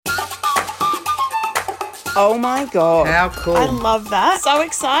Oh my God. How cool. I love that. So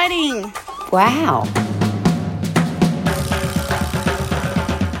exciting. Wow.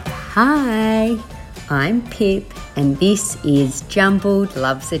 Hi, I'm Pip and this is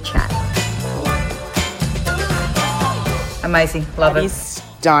Jumbled-Loves-A-Chat. Amazing. Love That it. is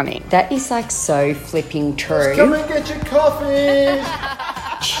stunning. That is like so flipping true. Come and get your coffee.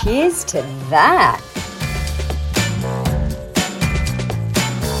 Cheers to that.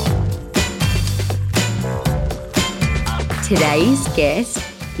 Today's guest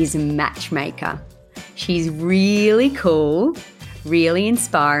is a matchmaker. She's really cool, really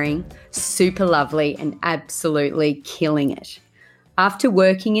inspiring, super lovely, and absolutely killing it. After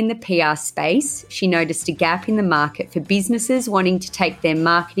working in the PR space, she noticed a gap in the market for businesses wanting to take their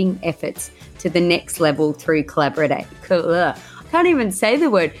marketing efforts to the next level through collaboration. I can't even say the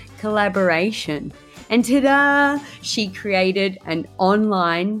word collaboration. And ta-dah, she created an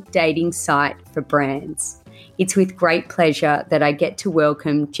online dating site for brands. It's with great pleasure that I get to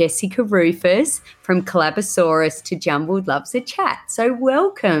welcome Jessica Ruhfus from Collabosaurus to Jumbled-Loves-A-Chat. So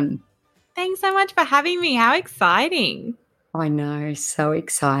welcome. Thanks so much for having me. How exciting. I know, so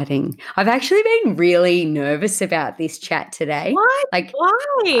exciting. I've actually been really nervous about this chat today. What?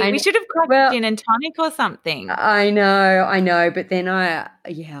 Why? We should have cracked gin and tonic or something. I know, but then I'll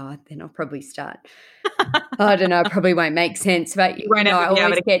probably start. I don't know, it probably won't make sense, but you won't ever be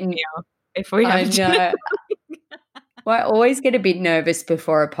able to get if we have to. Well, I always get a bit nervous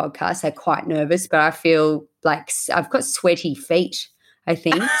before a podcast. I'm quite nervous, but I feel like I've got sweaty feet, I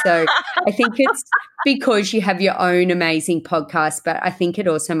think. So I think it's because you have your own amazing podcast, but I think it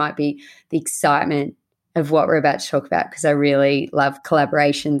also might be the excitement of what we're about to talk about because I really love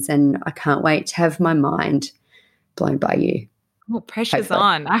collaborations and I can't wait to have my mind blown by you. Oh, pressure's hopefully.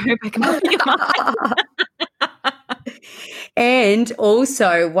 On. I hope I can blow your mind. And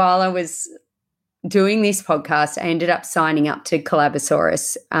also, while I was doing this podcast, I ended up signing up to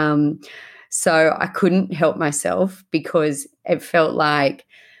Collabosaurus. So I couldn't help myself because it felt like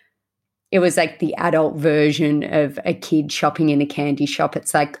it was like the adult version of a kid shopping in a candy shop.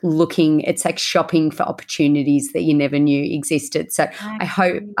 It's like shopping for opportunities that you never knew existed. So I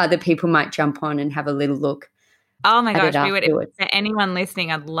hope other people might jump on and have a little look. Oh my gosh, for anyone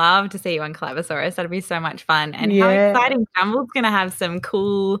listening, I'd love to see you on Collabosaurus. That'd be so much fun. And how exciting. Jumbled's going to have some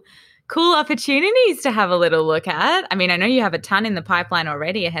cool opportunities to have a little look at. I mean, I know you have a ton in the pipeline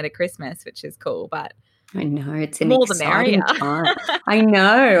already ahead of Christmas, which is cool, but I know it's an exciting time. I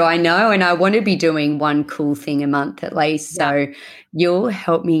know, and I want to be doing one cool thing a month at least. So you'll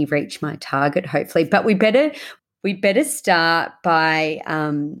help me reach my target, hopefully. But we better start by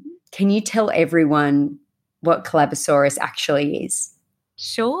can you tell everyone what Collabosaurus actually is?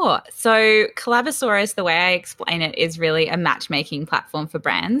 Sure. So Collabosaurus, the way I explain it, is really a matchmaking platform for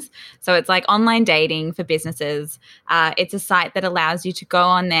brands. So it's like online dating for businesses. It's a site that allows you to go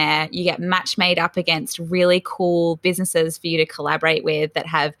on there. You get match made up against really cool businesses for you to collaborate with that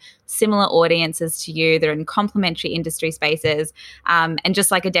have similar audiences to you. They're in complementary industry spaces. And just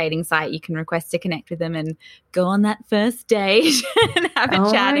like a dating site, you can request to connect with them and go on that first date and have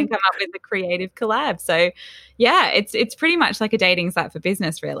a chat and come up with a creative collab. So yeah, it's pretty much like a dating site for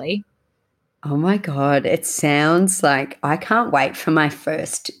business, really. Oh my God, it sounds like I can't wait for my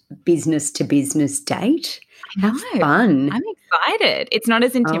first business-to-business date. How fun. I'm excited. It's not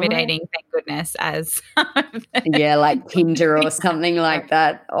as intimidating, thank goodness, as like Tinder or something like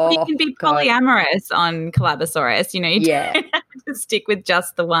that. Oh, you can be polyamorous on Collabosaurus. You know, you don't have to stick with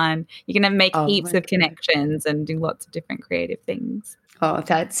just the one. You can make heaps of connections and do lots of different creative things. Oh,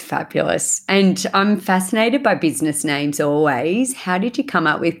 that's fabulous. And I'm fascinated by business names always. How did you come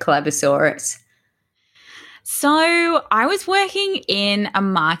up with Collabosaurus? So I was working in a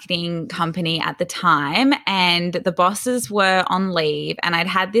marketing company at the time and the bosses were on leave and I'd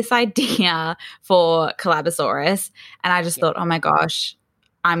had this idea for Collabosaurus and I just thought, oh my gosh,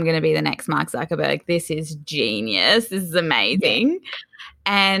 I'm going to be the next Mark Zuckerberg. This is genius. This is amazing. Yeah.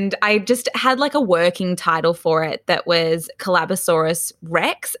 And I just had like a working title for it that was Collabosaurus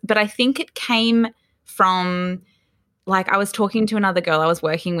Rex, but I think it came from like I was talking to another girl I was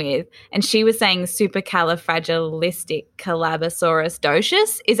working with and she was saying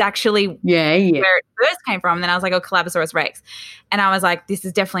supercalifragilisticexpialidocious is actually where it first came from. And then I was like, oh, Collabosaurus Rex. And I was like, this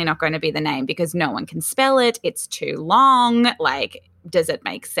is definitely not going to be the name because no one can spell it. It's too long. Like, does it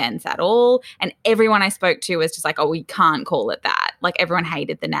make sense at all? And everyone I spoke to was just like, oh, we can't call it that. Like everyone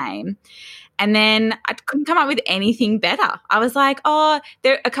hated the name. And then I couldn't come up with anything better. I was like, oh,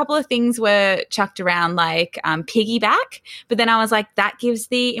 there a couple of things were chucked around like piggyback. But then I was like, that gives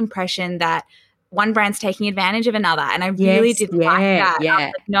the impression that one brand's taking advantage of another. And I really didn't like that. Yeah. I was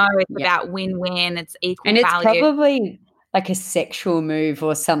like, no, it's about win-win. It's equal And it's value. probably like a sexual move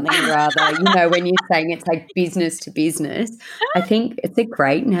or something rather, when you're saying it's like business to business. I think it's a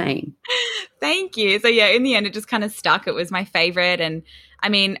great name. Thank you. So, yeah, in the end, it just kind of stuck. It was my favorite. And I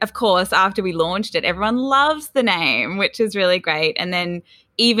mean, of course, after we launched it, everyone loves the name, which is really great. And then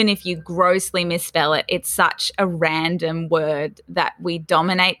even if you grossly misspell it, it's such a random word that we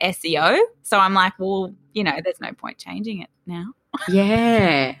dominate SEO. So I'm like, well, there's no point changing it now.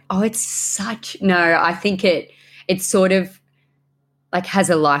 Yeah. Oh, I think it sort of like has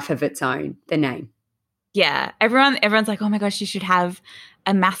a life of its own, the name. Yeah. Everyone's like, oh my gosh, you should have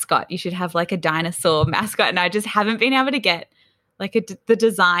a mascot. You should have like a dinosaur mascot. And I just haven't been able to get like the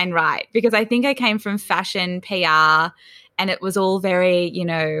design right, because I think I came from fashion PR and it was all very,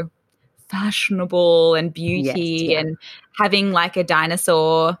 fashionable and beauty, and having like a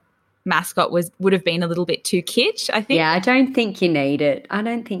dinosaur mascot would have been a little bit too kitsch, I think. Yeah, I don't think you need it.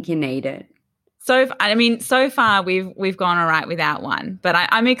 So far we've gone all right without one, but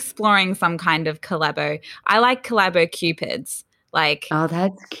I'm exploring some kind of collabo. I like collabo cupids. Like, oh,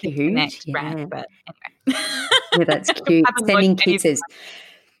 that's cute. Next Yeah. brand, but anyway. Yeah, that's cute. Sending kisses.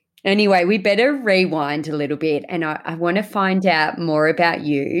 Anyway, we better rewind a little bit, and I want to find out more about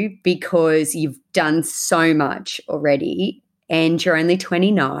you because you've done so much already and you're only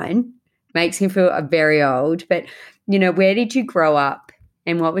 29. Makes me feel very old. But, where did you grow up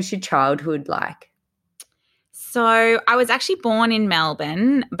and what was your childhood like? So I was actually born in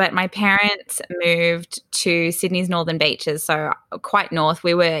Melbourne, but my parents moved to Sydney's Northern Beaches, so quite north.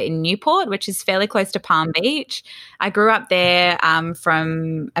 We were in Newport, which is fairly close to Palm Beach. I grew up there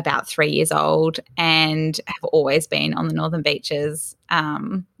from about 3 years old and have always been on the Northern Beaches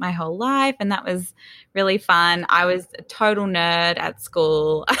my whole life, and that was really fun. I was a total nerd at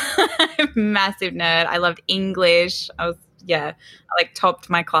school, massive nerd. I loved English. I like topped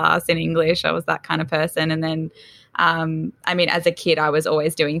my class in English. I was that kind of person. And then, as a kid, I was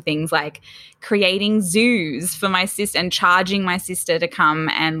always doing things like creating zoos for my sister and charging my sister to come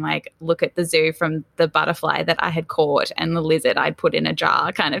and like look at the zoo, from the butterfly that I had caught and the lizard I'd put in a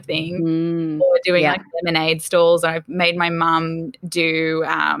jar kind of thing. Or doing like lemonade stalls. I made my mum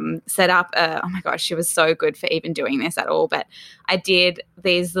set up oh my gosh, she was so good for even doing this at all. But I did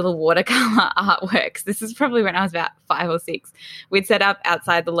these little watercolor artworks. This is probably when I was about 5 or 6. We'd set up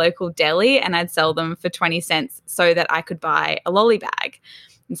outside the local deli and I'd sell them for 20 cents so that I could buy a lolly bag.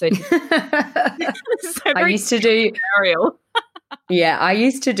 And so, I used to do yeah, I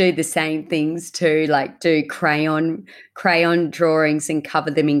used to do the same things too, like do crayon drawings and cover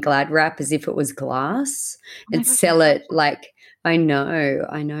them in Glad wrap as if it was glass and sell it like I know,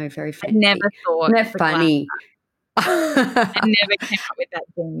 very fancy. I never thought. Isn't that funny? I never came up with that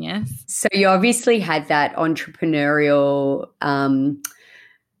genius. So you obviously had that entrepreneurial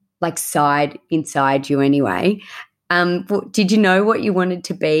like side inside you anyway. Did you know what you wanted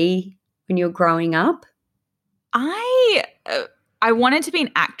to be when you were growing up? I wanted to be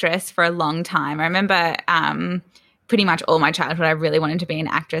an actress for a long time. I remember pretty much all my childhood I really wanted to be an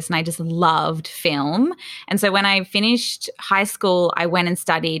actress, and I just loved film. And so when I finished high school, I went and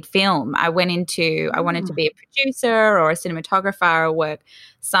studied film. I wanted to be a producer or a cinematographer or work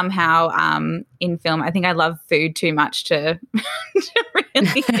somehow in film. I think I love food too much to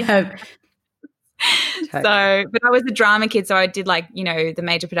really Totally. But I was a drama kid, so I did the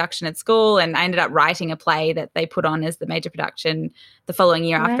major production at school, and I ended up writing a play that they put on as the major production the following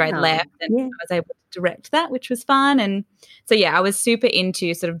year after I'd left, and I was able to direct that, which was fun. And so, I was super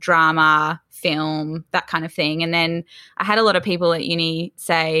into sort of drama, film, that kind of thing. And then I had a lot of people at uni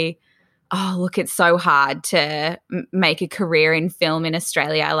say, oh, look, it's so hard to make a career in film in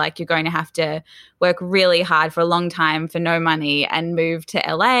Australia. Like, you're going to have to work really hard for a long time for no money and move to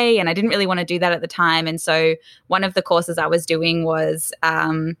LA. And I didn't really want to do that at the time. And so one of the courses I was doing was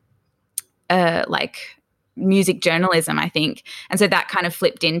music journalism, I think. And so that kind of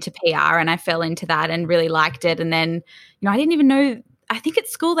flipped into PR, and I fell into that and really liked it. And then, I didn't even know, I think at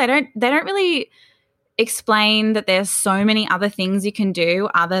school they don't really explain that there's so many other things you can do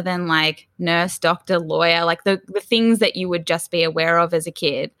other than like nurse, doctor, lawyer, like the things that you would just be aware of as a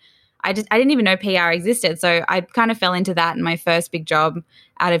kid. I didn't even know PR existed. So I kind of fell into that. And my first big job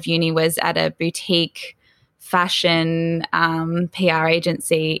out of uni was at a boutique fashion PR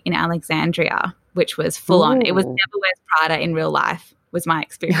agency in Alexandria, which was full on. It was Never Wears Prada in real life, was my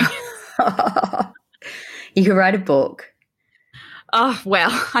experience. You could write a book. Oh, well,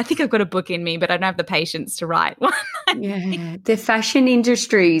 I think I've got a book in me, but I don't have the patience to write one. Yeah, the fashion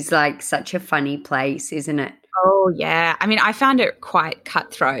industry is like such a funny place, isn't it? Oh, yeah. I mean, I found it quite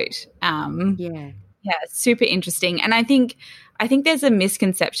cutthroat. Yeah. Yeah, super interesting. And I think there's a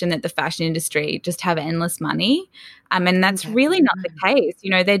misconception that the fashion industry just have endless money. And that's really not the case. You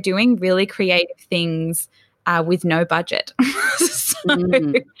know, they're doing really creative things with no budget. So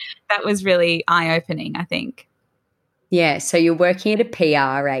that was really eye-opening, I think. Yeah. So you're working at a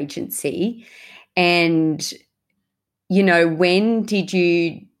PR agency, and, you know, when did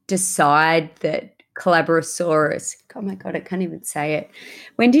you decide that Collabosaurus, oh my God, I can't even say it.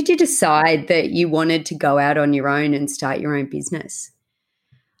 When did you decide that you wanted to go out on your own and start your own business?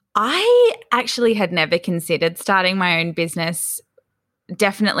 I actually had never considered starting my own business.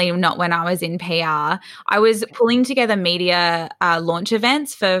 Definitely not when I was in PR. I was pulling together media launch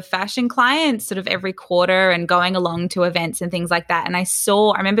events for fashion clients sort of every quarter and going along to events and things like that. And I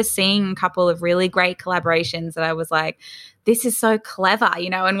remember seeing a couple of really great collaborations that I was like, this is so clever, you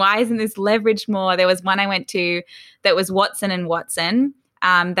know, and why isn't this leveraged more? There was one I went to that was Watson & Watson.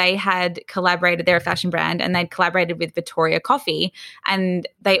 They had collaborated, they're a fashion brand, and they'd collaborated with Victoria Coffee. And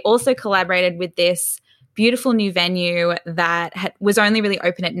they also collaborated with this beautiful new venue that was only really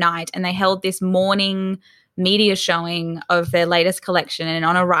open at night. And they held this morning media showing of their latest collection. And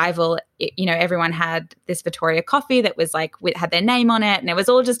on arrival, you know, everyone had this Victoria Coffee that was like, had their name on it. And it was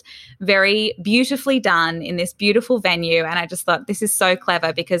all just very beautifully done in this beautiful venue. And I just thought, this is so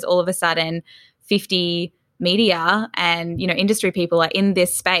clever, because all of a sudden 50 media and, you know, industry people are in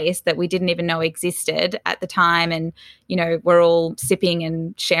this space that we didn't even know existed at the time. And, you know, we're all sipping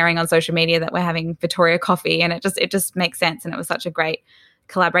and sharing on social media that we're having Victoria Coffee, and it just makes sense. And it was such a great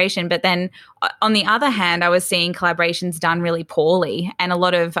collaboration. But then on the other hand, I was seeing collaborations done really poorly, and a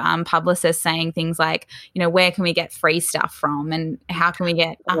lot of publicists saying things like, you know, where can we get free stuff from, and how can we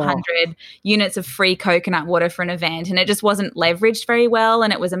get 100 units of free coconut water for an event? And it just wasn't leveraged very well,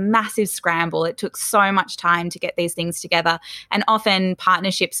 and it was a massive scramble. It took so much time to get these things together, and often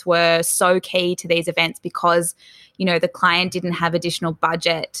partnerships were so key to these events because, you know, the client didn't have additional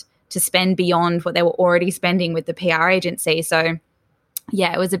budget to spend beyond what they were already spending with the PR agency. So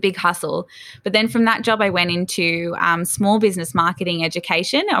yeah, it was a big hustle. But then from that job, I went into small business marketing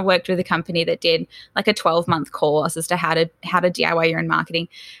education. I worked with a company that did like a 12-month course as to how to DIY your own marketing.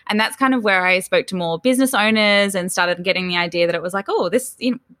 And that's kind of where I spoke to more business owners and started getting the idea that it was like, oh, this,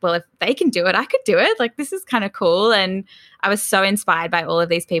 you know, well, if they can do it, I could do it. Like, this is kind of cool. And I was so inspired by all of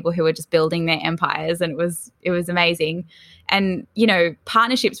these people who were just building their empires, and it was amazing. And, you know,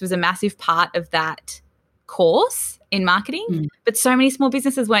 partnerships was a massive part of that course in marketing, but so many small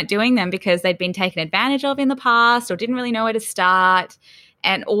businesses weren't doing them because they'd been taken advantage of in the past or didn't really know where to start,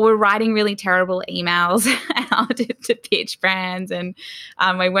 or were writing really terrible emails out to pitch brands, and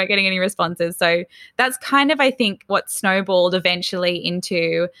we weren't getting any responses. So that's kind of, I think, what snowballed eventually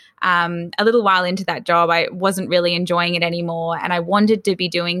into a little while into that job. I wasn't really enjoying it anymore, and I wanted to be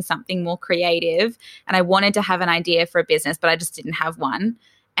doing something more creative, and I wanted to have an idea for a business, but I just didn't have one.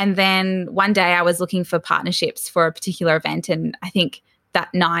 And then one day I was looking for partnerships for a particular event, and I think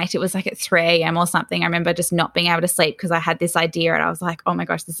that night, it was like at 3 a.m. or something, I remember just not being able to sleep because I had this idea, and I was like, oh my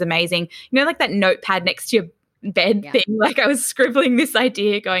gosh, this is amazing. You know, like that notepad next to your bed thing, like I was scribbling this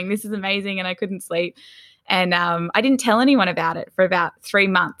idea going, this is amazing, and I couldn't sleep. And I didn't tell anyone about it for about 3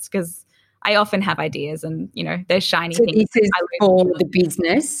 months because I often have ideas, and, you know, there's shiny so things. This is for the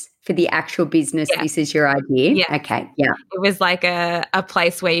business, for the actual business. Yeah. This is your idea? Yeah. Okay, yeah. It was like a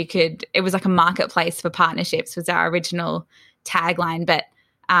place where it was like a marketplace for partnerships was our original tagline. But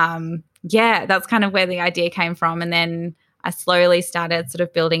yeah, that's kind of where the idea came from. And then I slowly started sort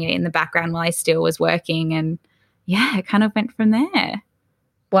of building it in the background while I still was working. And yeah, it kind of went from there.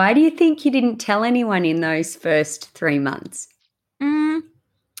 Why do you think you didn't tell anyone in those first 3 months?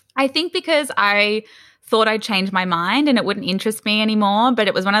 I think because I thought I'd change my mind and it wouldn't interest me anymore, but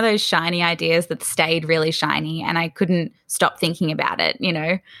it was one of those shiny ideas that stayed really shiny, and I couldn't stop thinking about it. You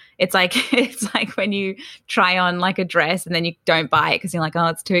know, it's like when you try on like a dress and then you don't buy it because you're like, oh,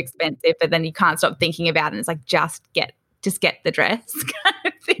 it's too expensive, but then you can't stop thinking about it, and it's like, just get the dress. Kind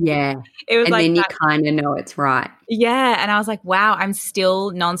of thing. Yeah. It was, and like, then you kind of know it's right. Yeah. And I was like, wow, I'm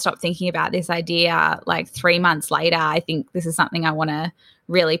still nonstop thinking about this idea. Like 3 months later, I think this is something I want to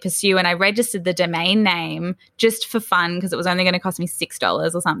really pursue. And I registered the domain name just for fun because it was only going to cost me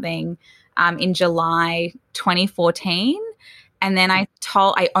 $6 or something in July 2014. And then I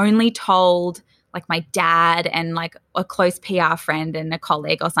only told like my dad and like a close PR friend and a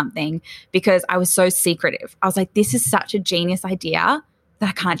colleague or something because I was so secretive. I was like, this is such a genius idea that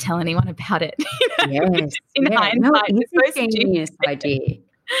I can't tell anyone about it. You know? Yes. In hindsight, it's a genius idea.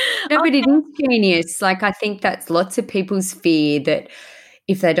 No, but it is genius. Like, I think that's lots of people's fear that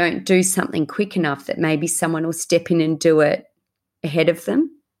if they don't do something quick enough, that maybe someone will step in and do it ahead of them.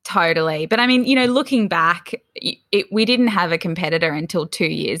 Totally. But I mean, looking back, we didn't have a competitor until 2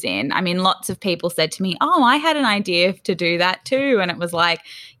 years in. I mean, lots of people said to me, oh, I had an idea to do that too. And it was like,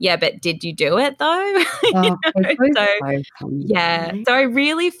 yeah, but did you do it though? So I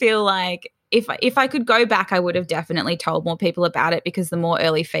really feel like if I could go back, I would have definitely told more people about it, because the more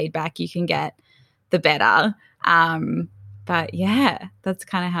early feedback you can get, the better. But yeah, that's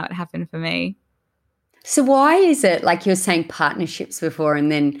kind of how it happened for me. So why is it, like you were saying, partnerships before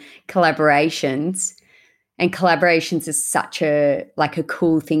and then collaborations, and collaborations is such a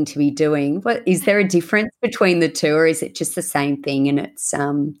cool thing to be doing? What is there a difference between the two, or is it just the same thing? And it's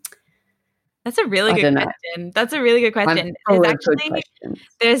that's a really good question. That's a really good question.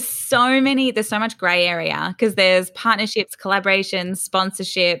 There's so much gray area, because there's partnerships, collaborations,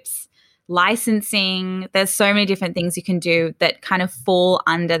 sponsorships, licensing. There's so many different things you can do that kind of fall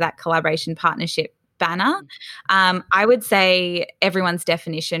under that collaboration partnership banner. I would say everyone's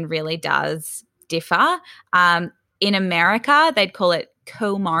definition really does differ. In America, they'd call it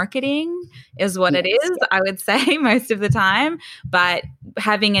co-marketing is what it is, I would say, most of the time. But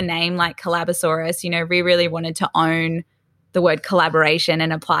having a name like Collabosaurus, we really wanted to own the word collaboration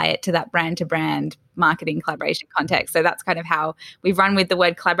and apply it to that brand-to-brand marketing collaboration context. So that's kind of how we've run with the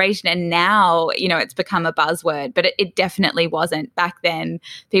word collaboration. And now, it's become a buzzword, but it definitely wasn't. Back then,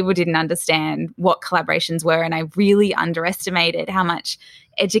 people didn't understand what collaborations were, and I really underestimated how much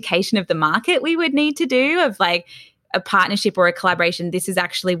education of the market we would need to do of like a partnership or a collaboration. This is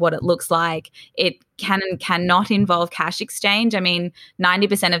actually what it looks like. It can and cannot involve cash exchange. I mean,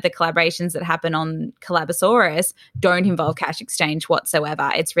 90% of the collaborations that happen on Collabosaurus don't involve cash exchange whatsoever.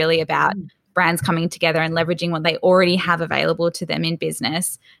 It's really about brands coming together and leveraging what they already have available to them in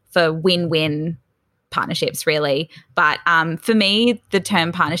business for win-win partnerships, really. But for me, the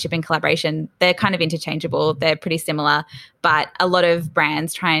term partnership and collaboration, they're kind of interchangeable. They're pretty similar, but a lot of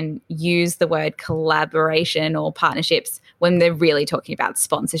brands try and use the word collaboration or partnerships when they're really talking about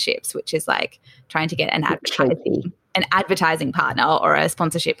sponsorships, which is like trying to get an advertising partner or a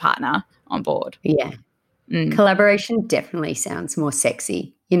sponsorship partner on board. Yeah. Collaboration definitely sounds more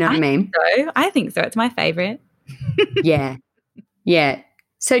sexy. You know what I mean? I think so. It's my favorite. Yeah. Yeah.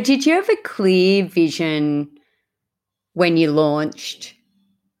 So did you have a clear vision when you launched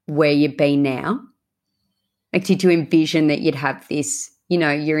where you've been now? Like, did you envision that you'd have this,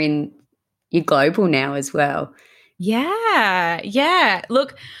 you're global now as well? Yeah.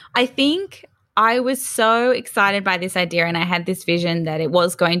 Look, I think I was so excited by this idea, and I had this vision that it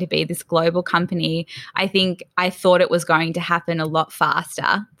was going to be this global company. I think I thought it was going to happen a lot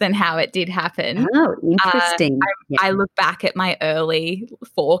faster than how it did happen. Oh, interesting. I look back at my early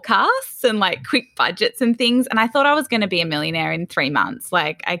forecasts and like quick budgets and things, and I thought I was going to be a millionaire in 3 months.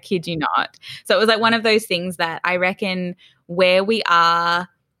 Like, I kid you not. So it was like one of those things that I reckon where we are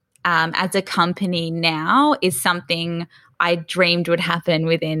as a company now is something I dreamed would happen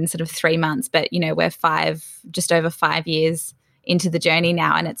within sort of 3 months, but we're just over 5 years into the journey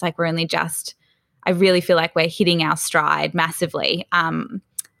now, and it's like we're only just. I really feel like we're hitting our stride massively on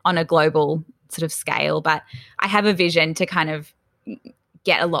a global sort of scale. But I have a vision to kind of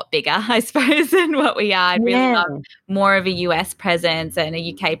get a lot bigger, I suppose, than what we are. I'd really love more of a US presence and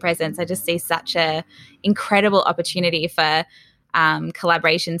a UK presence. I just see such a incredible opportunity for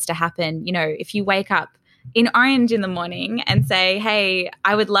collaborations to happen. If you wake up in Orange in the morning and say, hey,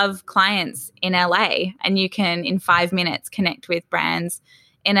 I would love clients in LA, and you can in 5 minutes connect with brands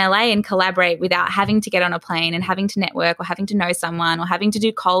in LA and collaborate without having to get on a plane and having to network or having to know someone or having to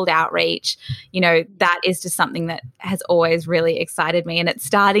do cold outreach, that is just something that has always really excited me, and it's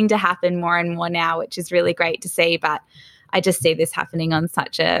starting to happen more and more now, which is really great to see. But I just see this happening on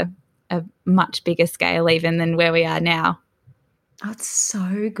such a much bigger scale even than where we are now. Oh, it's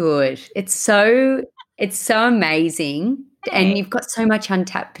so good. It's so amazing. And you've got so much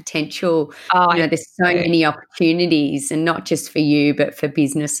untapped potential. There's so many opportunities, and not just for you, but for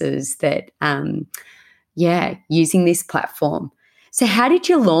businesses that, using this platform. So how did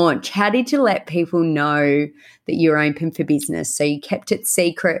you launch? How did you let people know that you're open for business? So you kept it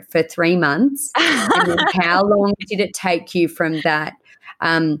secret for 3 months. And then how long did it take you from that?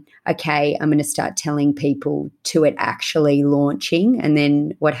 Okay, I'm going to start telling people to it actually launching. And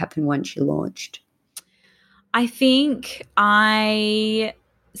then what happened once you launched? I think I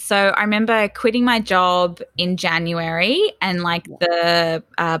remember quitting my job in January, and like the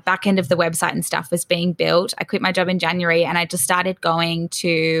back end of the website and stuff was being built. I quit my job in January, and I just started going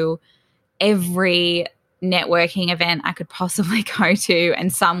to every networking event I could possibly go to,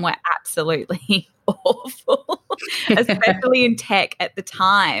 and some were absolutely awful. especially in tech at the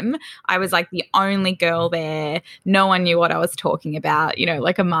time. I was like the only girl there. No one knew what I was talking about,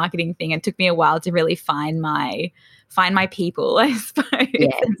 like a marketing thing. It took me a while to really find my people, I suppose.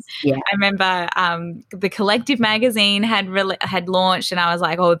 Yes, yeah. I remember the Collective magazine had launched, and I was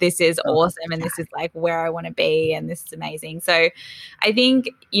like, oh, this is awesome, and this is like where I want to be, and this is amazing. So I think,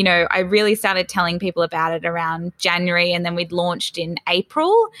 I really started telling people about it around January, and then we'd launched in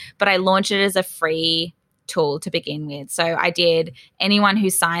April, but I launched it as a free tool to begin with. So I did, anyone who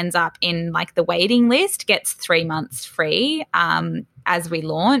signs up in like the waiting list gets 3 months free as we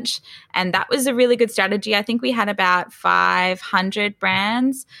launch. And that was a really good strategy. I think we had about 500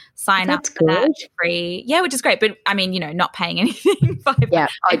 brands sign up for that free. Yeah, which is great. But I mean, not paying anything.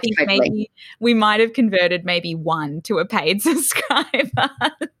 I think maybe we might have converted maybe one to a paid subscriber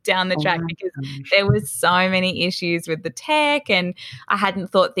down the track because there was so many issues with the tech, and I hadn't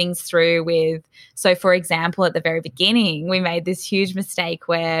thought things through with, so for example, at the very beginning, we made this huge mistake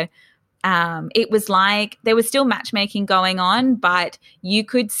where it was like there was still matchmaking going on, but you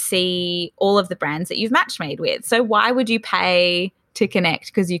could see all of the brands that you've matchmade with. So why would you pay to connect?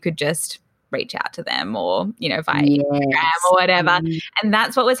 Because you could just reach out to them or, via Instagram or whatever. And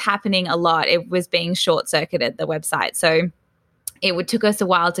that's what was happening a lot. It was being short-circuited, the website. So it took us a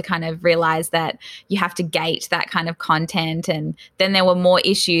while to kind of realize that you have to gate that kind of content. And then there were more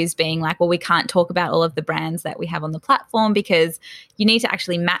issues being like, well, we can't talk about all of the brands that we have on the platform because you need to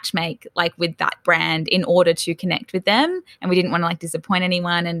actually matchmake like with that brand in order to connect with them. And we didn't want to like disappoint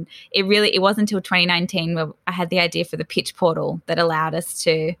anyone. And it wasn't until 2019 where I had the idea for the pitch portal that allowed us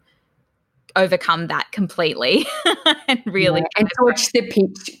to overcome that completely and really. And so what's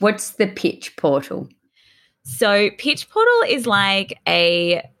the pitch portal? So Pitch Portal is like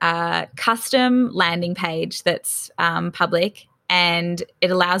a custom landing page that's public, and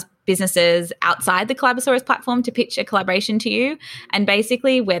it allows businesses outside the Collabosaurus platform to pitch a collaboration to you. And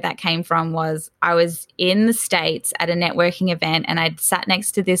basically where that came from was I was in the States at a networking event, and I'd sat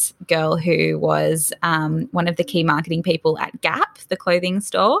next to this girl who was one of the key marketing people at Gap, the clothing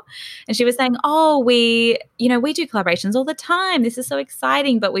store. And she was saying, oh, we do collaborations all the time. This is so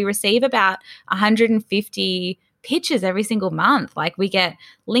exciting. But we receive about 150 pitches every single month. Like we get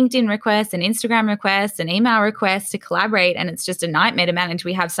LinkedIn requests and Instagram requests and email requests to collaborate, and it's just a nightmare to manage.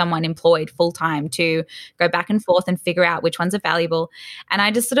 We have someone employed full-time to go back and forth and figure out which ones are valuable. And I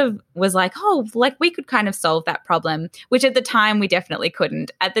just sort of was like, oh, like we could kind of solve that problem, which at the time we definitely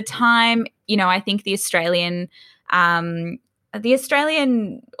couldn't. At the time, I think the Australian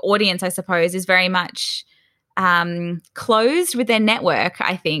audience, I suppose, is very much closed with their network,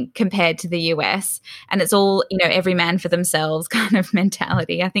 I think, compared to the US. And it's all, every man for themselves kind of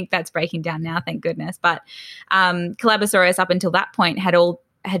mentality. I think that's breaking down now, thank goodness. But Collabosaurus up until that point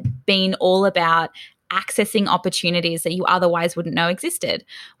had been all about accessing opportunities that you otherwise wouldn't know existed.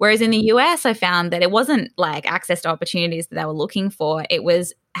 Whereas in the US, I found that it wasn't like access to opportunities that they were looking for. It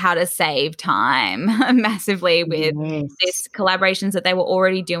was how to save time massively with these collaborations that they were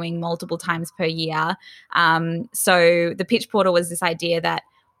already doing multiple times per year. So the pitch portal was this idea that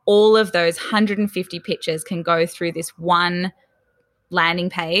all of those 150 pitches can go through this one landing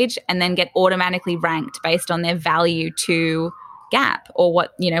page and then get automatically ranked based on their value to Gap or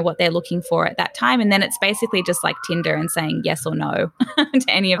what they're looking for at that time. And then it's basically just like Tinder and saying yes or no to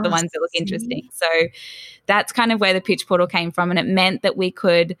any of the ones that look interesting. So that's kind of where the pitch portal came from. And it meant that we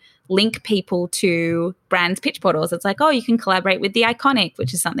could link people to brands' pitch portals. It's like, oh, you can collaborate with The Iconic,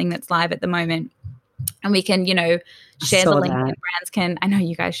 which is something that's live at the moment. And we can, share the link that brands can. I know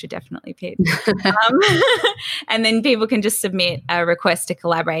you guys should definitely pitch. And then people can just submit a request to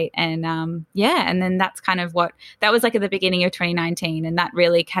collaborate. And and then that's kind of that was like at the beginning of 2019. And that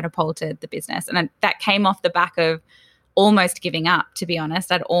really catapulted the business. And that came off the back of almost giving up, to be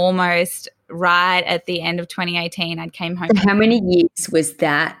honest. I'd almost right at the end of 2018, I'd came home. How many years was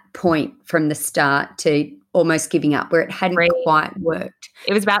that point from the start to almost giving up where it hadn't quite worked?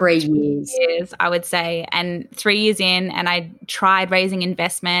 It was about 3 years, I would say. And 3 years in, and I tried raising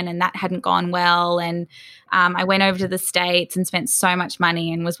investment and that hadn't gone well. And I went over to the States and spent so much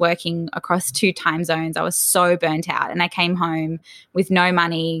money and was working across 2 time zones. I was so burnt out, and I came home with no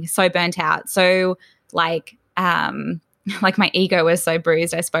money, so burnt out. So like my ego was so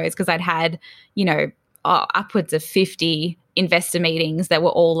bruised, I suppose, because I'd had, upwards of 50 investor meetings that were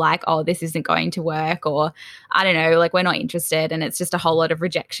all like, oh, this isn't going to work, or I don't know, like we're not interested, and it's just a whole lot of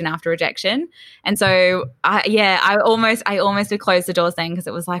rejection after rejection. And so I almost would close the doors then, because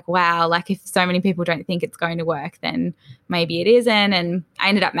it was like, wow, like if so many people don't think it's going to work, then maybe it isn't. And I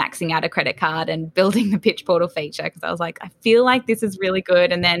ended up maxing out a credit card and building the pitch portal feature, because I was like, I feel like this is really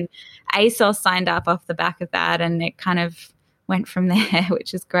good. And then ASOS signed up off the back of that, and it kind of went from there,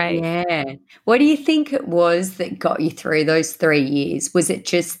 which is great. Yeah. What do you think it was that got you through those 3 years? Was it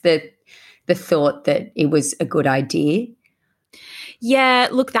just the thought that it was a good idea? Yeah,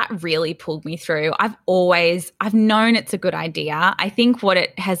 look, that really pulled me through. I've known it's a good idea. I think what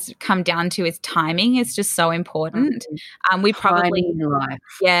it has come down to is timing is just so important. We probably, Timing in life.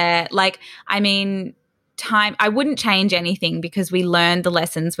 yeah, like, I mean, time, I wouldn't change anything, because we learned the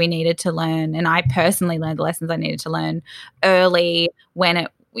lessons we needed to learn. And I personally learned the lessons I needed to learn early, when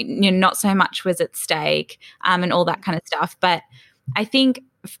not so much was at stake, and all that kind of stuff. But I think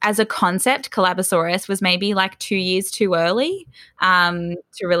as a concept, Collabosaurus was maybe like 2 years too early to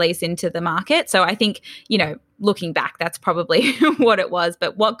release into the market. So I think, looking back, that's probably what it was.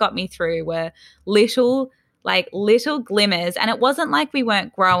 But what got me through were little glimmers. And it wasn't like we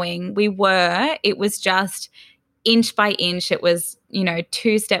weren't growing. We were. It was just inch by inch. It was,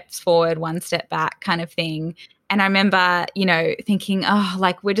 2 steps forward, 1 step back kind of thing. And I remember, thinking, oh,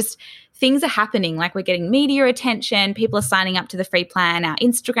 like things are happening. Like we're getting media attention. People are signing up to the free plan. Our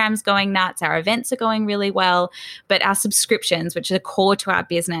Instagram's going nuts. Our events are going really well. But our subscriptions, which are core to our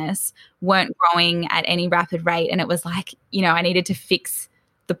business, weren't growing at any rapid rate. And it was like, I needed to fix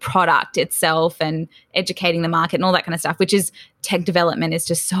the product itself and educating the market and all that kind of stuff, which is, tech development is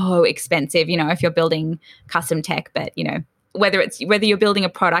just so expensive, if you're building custom tech. But, whether you're building a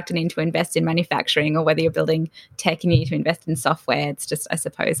product and need to invest in manufacturing, or whether you're building tech and you need to invest in software, it's just, I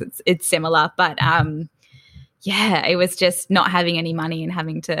suppose it's similar. But it was just not having any money and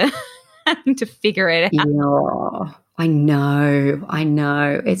having to figure it out. Yeah, I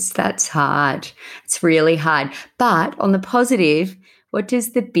know. That's hard. It's really hard. But on the positive, what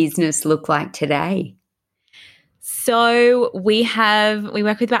does the business look like today? So we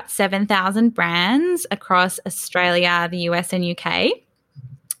work with about 7,000 brands across Australia, the US and UK,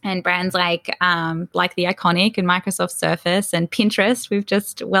 and brands like the Iconic and Microsoft Surface and Pinterest we've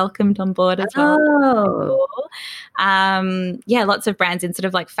just welcomed on board as well. Lots of brands in sort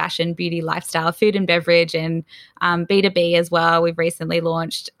of like fashion, beauty, lifestyle, food and beverage, and B2B as well. We've recently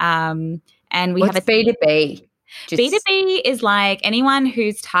launched, and we have a B2B. B2B is like anyone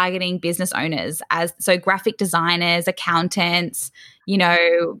who's targeting business owners, so graphic designers, accountants,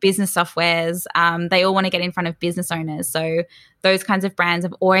 business softwares. They all want to get in front of business owners. So those kinds of brands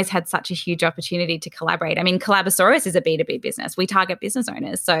have always had such a huge opportunity to collaborate. I mean, Collabosaurus is a B2B business. We target business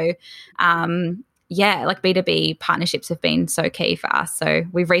owners. So like B2B partnerships have been so key for us. So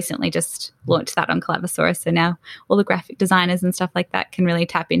we've recently just launched that on Collabosaurus. So now all the graphic designers and stuff like that can really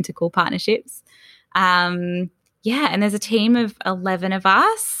tap into cool partnerships. And there's a team of 11 of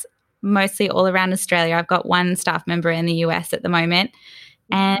us, mostly all around Australia. I've got one staff member in the US at the moment.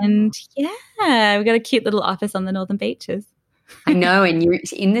 And we've got a cute little office on the Northern Beaches. I know, and you're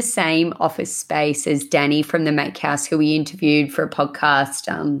in the same office space as Danny from the Make House, who we interviewed for a podcast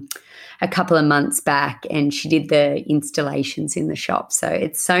a couple of months back, and she did the installations in the shop. So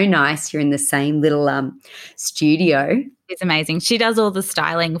it's so nice. You're in the same little studio. It's amazing. She does all the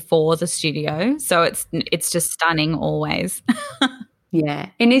styling for the studio, so it's just stunning always. Yeah.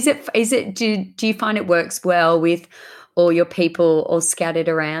 And do you find it works well with all your people all scattered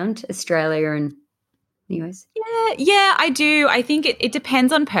around Australia and the US? Yeah, I do. I think it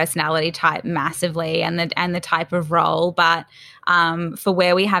depends on personality type massively and the type of role, but for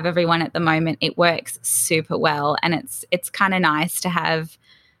where we have everyone at the moment, it works super well, and it's kind of nice to have.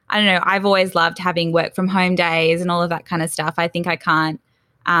 I don't know. I've always loved having work from home days and all of that kind of stuff. I think I can't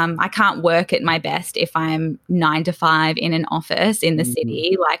work at my best if I'm 9 to 5 in an office in the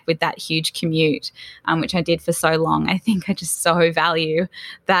city, like with that huge commute, which I did for so long. I think I just so value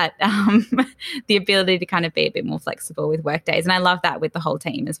that the ability to kind of be a bit more flexible with work days, and I love that with the whole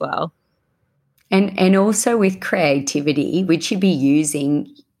team as well. And also with creativity, which you'd be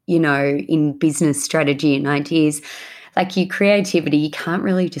using, in business strategy and ideas. Like your creativity, you can't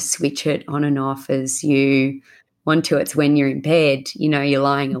really just switch it on and off as you want to. It's when you're in bed, you're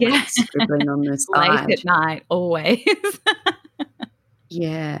lying awake scribbling on the side. Late at night, always.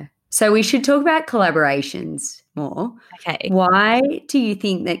 Yeah. So we should talk about collaborations more. Okay. Why do you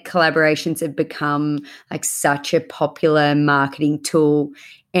think that collaborations have become like such a popular marketing tool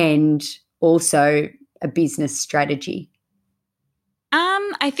and also a business strategy?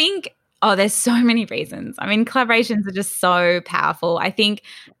 I think Oh, there's so many reasons. I mean, collaborations are just so powerful. I think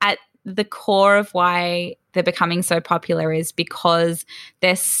at the core of why they're becoming so popular is because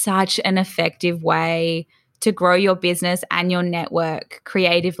they're such an effective way to grow your business and your network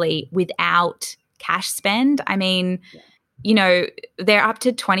creatively without cash spend. I mean, you know, they're up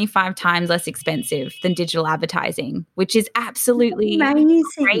to 25 times less expensive than digital advertising, which is absolutely Amazing.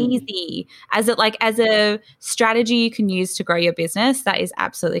 crazy. As a strategy you can use to grow your business, that is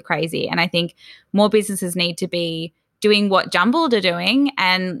absolutely crazy. And I think more businesses need to be doing what Jumbled are doing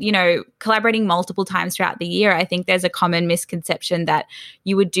and, you know, collaborating multiple times throughout the year. I think there's a common misconception that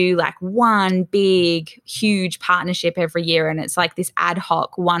you would do like one big, huge partnership every year and it's like this ad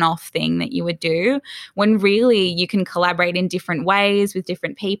hoc one-off thing that you would do, when really you can collaborate in different ways with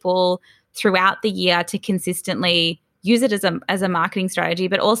different people throughout the year to consistently use it as a marketing strategy.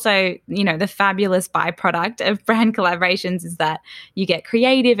 But also, you know, the fabulous byproduct of brand collaborations is that you get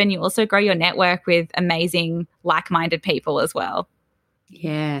creative and you also grow your network with amazing like-minded people as well.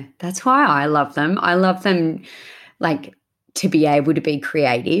 Yeah, that's why I love them. I love them, like, to be able to be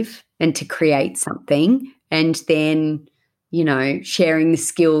creative and to create something and then, you know, sharing the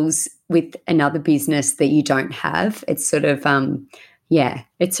skills with another business that you don't have. It's sort of I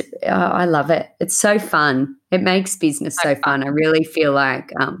love it. It's so fun. It makes business so fun. I really feel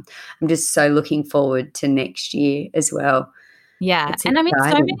like I'm just so looking forward to next year as well. Yeah. It's and I mean,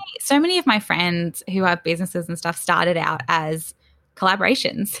 exciting. so many of my friends who have businesses and stuff started out as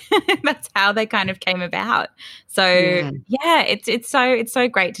collaborations. That's how they kind of came about. So it's so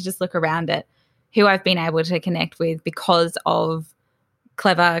great to just look around at who I've been able to connect with because of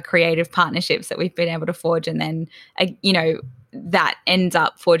clever creative partnerships that we've been able to forge, and then you know, that ends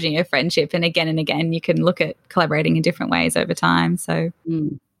up forging a friendship, and again you can look at collaborating in different ways over time. So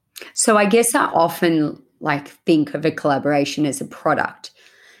So I guess I often like think of a collaboration as a product,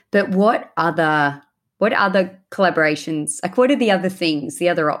 but what other collaborations, like what are the other things, the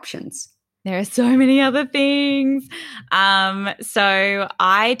other options? there are so many other things. So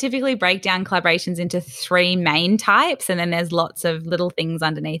I typically break down collaborations into 3 main types, and then there's lots of little things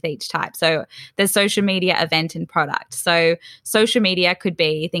underneath each type. So there's social media, event, and product. So social media could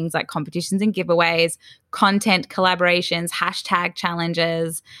be things like competitions and giveaways, content collaborations, hashtag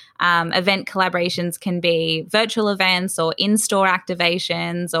challenges. Event collaborations can be virtual events or in-store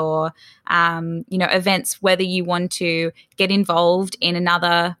activations or, you know, events, whether you want to get involved in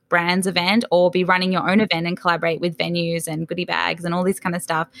another brand's event or be running your own event and collaborate with venues and goodie bags and all this kind of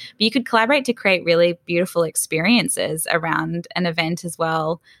stuff. But you could collaborate to create really beautiful experiences around an event as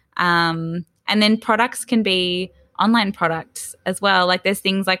well. And then products can be online products as well. Like there's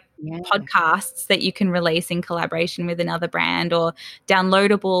things like podcasts that you can release in collaboration with another brand, or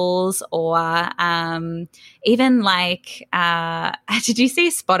downloadables, or even like did you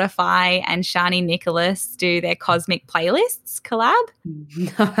see Spotify and Shani Nicholas do their Cosmic Playlists collab?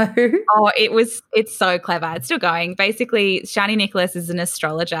 No. Oh, it's so clever. It's still going. Basically, Shani Nicholas is an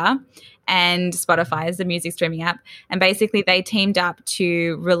astrologer and Spotify is the music streaming app, and basically they teamed up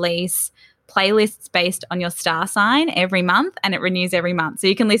to release playlists based on your star sign every month, and it renews every month. So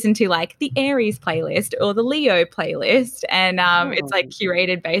you can listen to like the Aries playlist or the Leo playlist, and it's like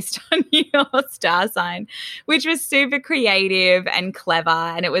curated based on your star sign, which was super creative and clever.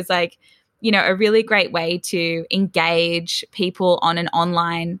 And it was like, you know, a really great way to engage people on an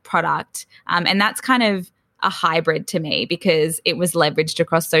online product. And that's kind of a hybrid to me because it was leveraged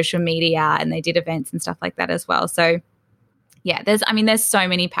across social media and they did events and stuff like that as well. So yeah, there's so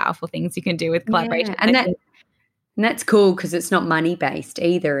many powerful things you can do with collaboration. Yeah, and that's cool because it's not money based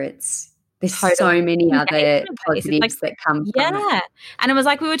either. There's so many other positives that come from it. Yeah. And it was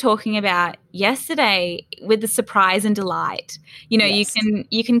like we were talking about yesterday with the surprise and delight. You know,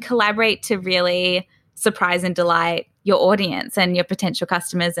 you can collaborate to really surprise and delight your audience and your potential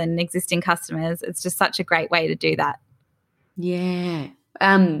customers and existing customers. It's just such a great way to do that. Yeah.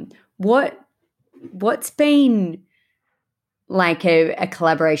 What's been like a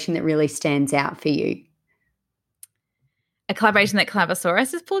collaboration that really stands out for you? A collaboration that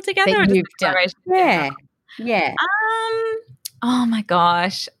Collabosaurus has pulled together? That or just you've a collaboration? done. Yeah. Oh my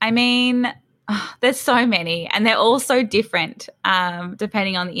gosh. I mean, there's so many and they're all so different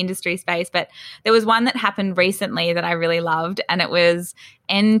depending on the industry space. But there was one that happened recently that I really loved, and it was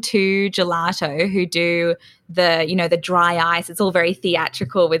N2 Gelato, who do the dry ice. It's all very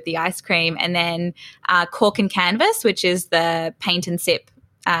theatrical with the ice cream. And then Cork and Canvas, which is the paint and sip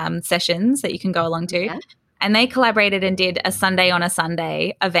sessions that you can go along to. Yeah. And they collaborated and did a Sunday on a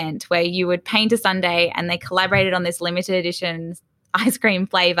Sunday event where you would paint a Sunday, and they collaborated on this limited edition ice cream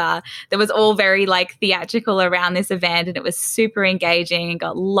flavor that was all very like theatrical around this event, and it was super engaging and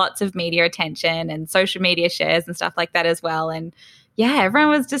got lots of media attention and social media shares and stuff like that as well. And yeah,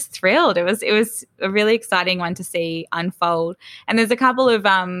 everyone was just thrilled. It was a really exciting one to see unfold. And there's a couple of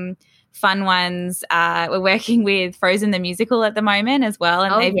fun ones. We're working with Frozen the Musical at the moment as well,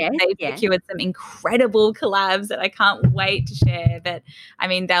 and they've secured some incredible collabs that I can't wait to share. But I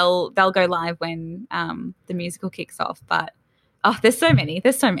mean, they'll go live when the musical kicks off. But there's so many.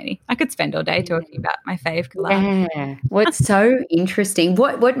 I could spend all day talking about my fave collab. Yeah, what's so interesting?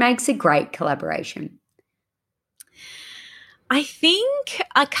 What makes a great collaboration? I think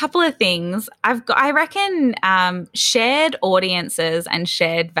a couple of things. I reckon shared audiences and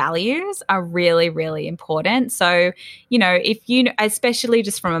shared values are really, really important. So, especially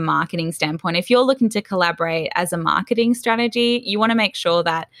just from a marketing standpoint, if you're looking to collaborate as a marketing strategy, you want to make sure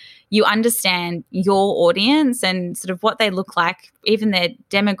that you understand your audience and sort of what they look like, even their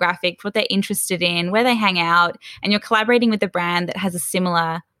demographic, what they're interested in, where they hang out, and you're collaborating with a brand that has a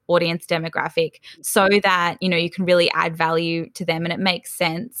similar audience demographic so that, you can really add value to them and it makes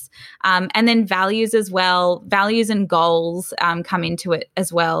sense. And then values as well, values and goals come into it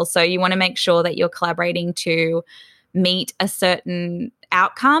as well. So you want to make sure that you're collaborating to meet a certain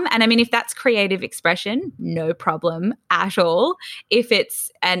outcome. And I mean, if that's creative expression, no problem at all. If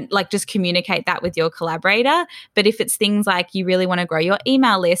it's, and like just communicate that with your collaborator. But if it's things like you really want to grow your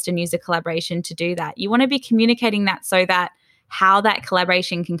email list and use a collaboration to do that, you want to be communicating that so that how that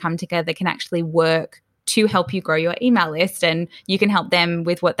collaboration can come together can actually work to help you grow your email list, and you can help them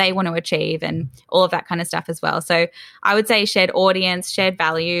with what they want to achieve and all of that kind of stuff as well. So I would say shared audience, shared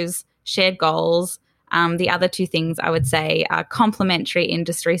values, shared goals. The other two things I would say are complementary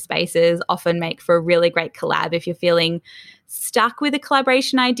industry spaces often make for a really great collab. If you're feeling stuck with a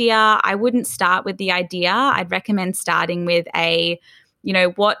collaboration idea, I wouldn't start with the idea. I'd recommend starting with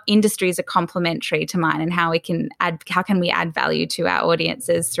what industries are complementary to mine and how can we add value to our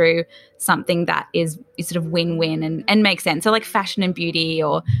audiences through something that is sort of win-win and makes sense. So like fashion and beauty,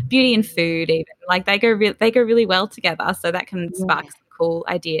 or beauty and food, even like they go really well together. So that can spark some cool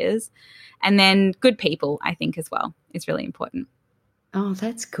ideas. And then good people, I think, as well, is really important. Oh,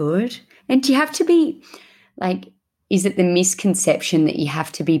 that's good. And do you have to be is it the misconception that you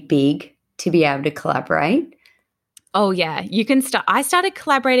have to be big to be able to collaborate? Oh, yeah. You can start. I started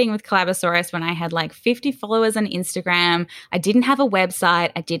collaborating with Collabosaurus when I had like 50 followers on Instagram. I didn't have a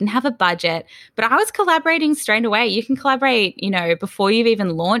website. I didn't have a budget, but I was collaborating straight away. You can collaborate, before you've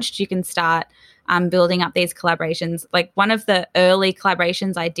even launched, you can start building up these collaborations. Like one of the early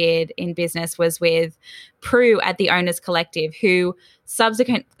collaborations I did in business was with Prue at the Owners Collective, who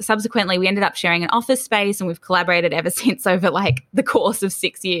subsequently we ended up sharing an office space, and we've collaborated ever since over like the course of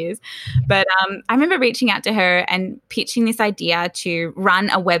 6 years. But I remember reaching out to her and pitching this idea to run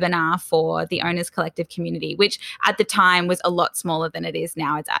a webinar for the Owners Collective community, which at the time was a lot smaller than it is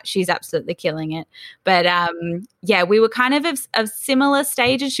now. She's absolutely killing it. But we were kind of similar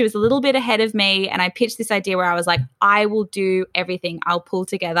stages. She was a little bit ahead of me, and I pitched this idea where I was like, I will do everything. I'll pull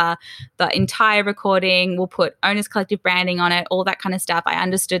together the entire recording. We'll put Owners Collective branding on it, all that kind of stuff. I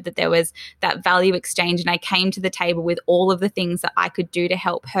understood that there was that value exchange, and I came to the table with all of the things that I could do to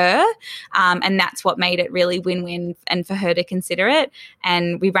help her. And that's what made it really win-win and for her to consider it.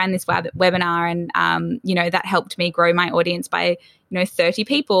 And we ran this webinar, and, that helped me grow my audience by 30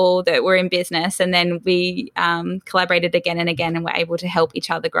 people that were in business. And then we collaborated again and again, and were able to help each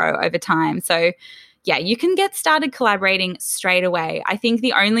other grow over time. So yeah, you can get started collaborating straight away. I think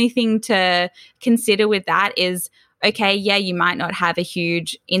the only thing to consider with that is, okay, yeah, you might not have a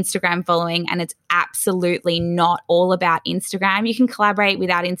huge Instagram following, and it's absolutely not all about Instagram. You can collaborate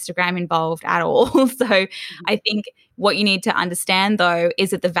without Instagram involved at all. So I think what you need to understand, though, is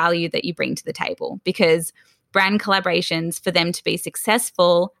that the value that you bring to the table, because brand collaborations, for them to be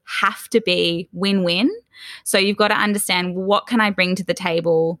successful, have to be win-win. So you've got to understand, what can I bring to the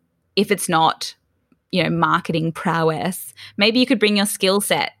table if it's not marketing prowess? Maybe you could bring your skill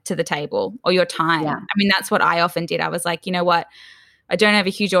set to the table, or your time. Yeah. I mean, that's what I often did. I was like, you know what? I don't have a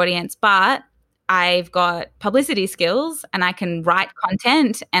huge audience, but I've got publicity skills, and I can write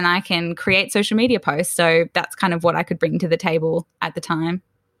content, and I can create social media posts. So that's kind of what I could bring to the table at the time.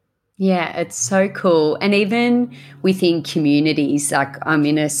 Yeah, it's so cool. And even within communities, like I'm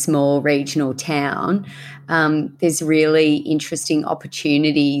in a small regional town, there's really interesting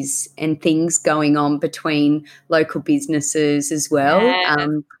opportunities and things going on between local businesses as well.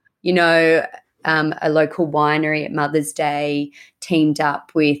 Yes. A local winery at Mother's Day teamed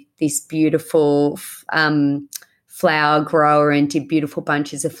up with this beautiful flower grower and did beautiful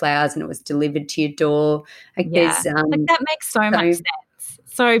bunches of flowers and it was delivered to your door. Like Yeah. there's Like that makes so much sense.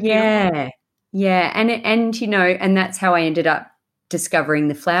 So beautiful. yeah. Yeah. And, you know, and that's how I ended up discovering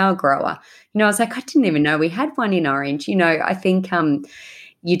the flower grower. You know, I was like, I didn't even know we had one in Orange. You know, I think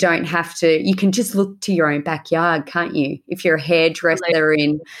you don't have to, you can just look to your own backyard, can't you? If you're a hairdresser or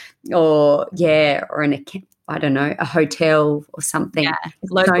in I don't know, a hotel or something. Yeah,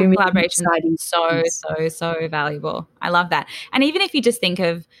 There's local so many collaboration exciting is so valuable. I love that. And even if you just think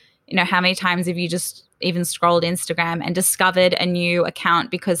of, you know, how many times have you just even scrolled Instagram and discovered a new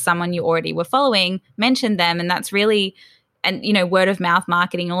account because someone you already were following mentioned them, and that's really, and, you know, word of mouth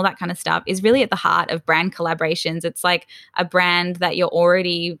marketing, all that kind of stuff is really at the heart of brand collaborations. It's like a brand that you're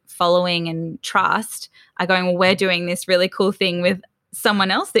already following and trust are going, well, we're doing this really cool thing with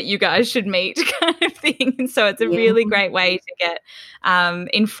someone else that you guys should meet kind of thing. And so it's a really great way to get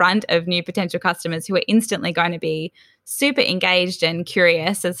in front of new potential customers who are instantly going to be super engaged and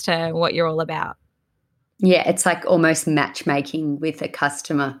curious as to what you're all about. Yeah, it's like almost matchmaking with a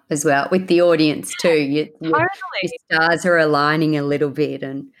customer as well, with the audience too. Your stars are aligning a little bit.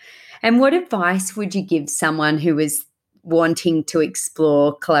 And what advice would you give someone who is wanting to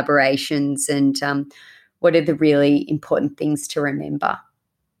explore collaborations, and what are the really important things to remember?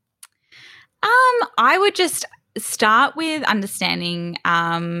 I would just start with understanding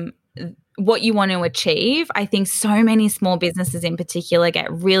what you want to achieve. I think so many small businesses in particular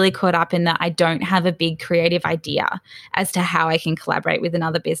get really caught up in that I don't have a big creative idea as to how I can collaborate with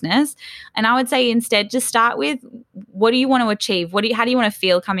another business. And I would say instead just start with, what do you want to achieve? How do you want to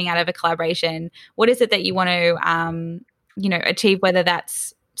feel coming out of a collaboration? What is it that you want to achieve, whether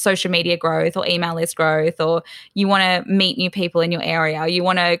that's social media growth or email list growth, or you want to meet new people in your area, or you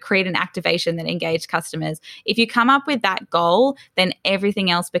want to create an activation that engages customers. If you come up with that goal, then everything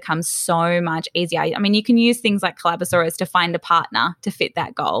else becomes so much easier. I mean, you can use things like Collabosaurus to find a partner to fit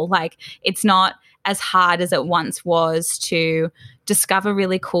that goal. Like, it's not as hard as it once was to discover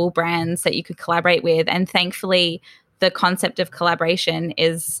really cool brands that you could collaborate with. And thankfully, the concept of collaboration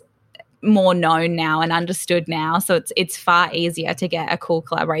is more known now and understood now. So it's far easier to get a cool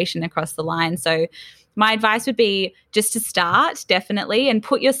collaboration across the line. So my advice would be just to start, definitely, and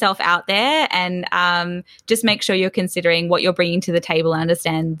put yourself out there, and just make sure you're considering what you're bringing to the table and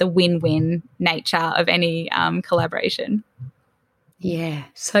understand the win-win nature of any collaboration. Yeah,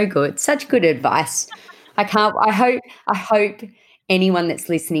 so good. Such good advice. I hope anyone that's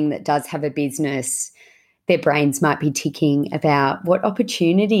listening that does have a business, their brains might be ticking about what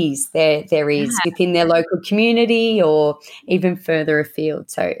opportunities there is within their local community or even further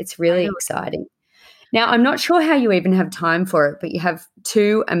afield. So it's really exciting. Now, I'm not sure how you even have time for it, but you have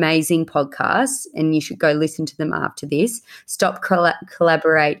 2 amazing podcasts, and you should go listen to them after this. Stop,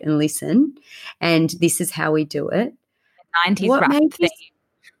 Collaborate, and Listen. And This Is How We Do It. 90s rap theme.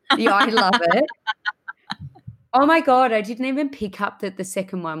 Yeah, I love it. Oh, my God, I didn't even pick up that the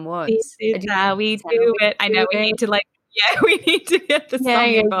second one was. This is how we do it. I know we need to we need to get the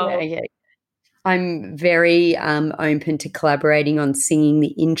song involved. Yeah. I'm very open to collaborating on singing the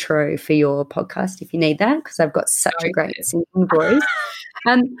intro for your podcast if you need that, because I've got such a great singing voice.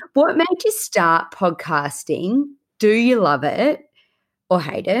 What made you start podcasting? Do you love it or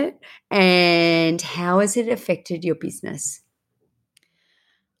hate it? And how has it affected your business?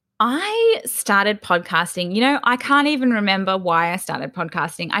 I started podcasting. You know, I can't even remember why I started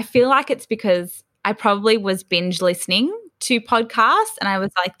podcasting. I feel like it's because I probably was binge listening to podcasts and I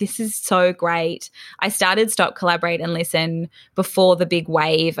was like, this is so great. I started Stop, Collaborate and Listen before the big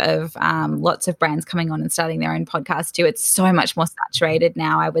wave of lots of brands coming on and starting their own podcasts too. It's so much more saturated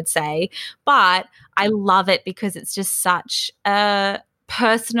now, I would say. But I love it because it's just such a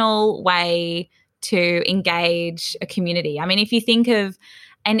personal way to engage a community. I mean, if you think of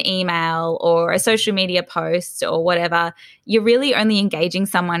an email or a social media post or whatever, you're really only engaging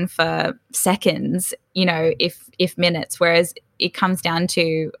someone for seconds, you know, if minutes, whereas it comes down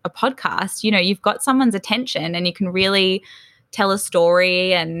to a podcast, you know, you've got someone's attention and you can really tell a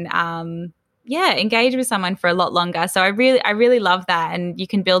story and engage with someone for a lot longer. So I really love that, and you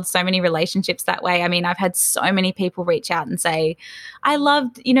can build so many relationships that way. I mean, I've had so many people reach out and say, I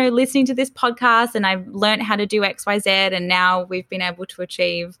loved, you know, listening to this podcast and I've learned how to do XYZ, and now we've been able to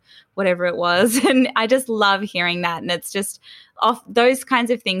achieve whatever it was. And I just love hearing that. And it's just those kinds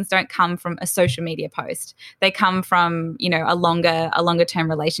of things don't come from a social media post. They come from, you know, a longer term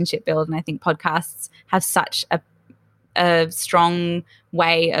relationship build. And I think podcasts have such a strong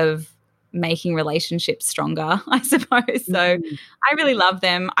way of making relationships stronger, I suppose. So I really love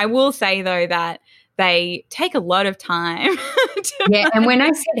them. I will say, though, that they take a lot of time Yeah, and when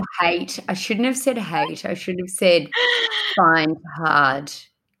I said hate, I shouldn't have said hate. I should have said find hard.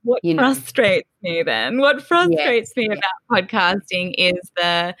 What frustrates me then? What frustrates me about podcasting is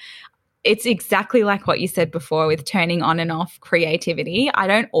it's exactly like what you said before with turning on and off creativity. I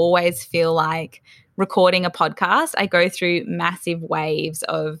don't always feel like recording a podcast. I go through massive waves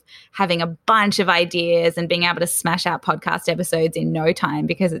of having a bunch of ideas and being able to smash out podcast episodes in no time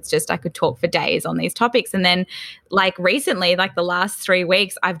because it's just I could talk for days on these topics. And then like recently, like the last 3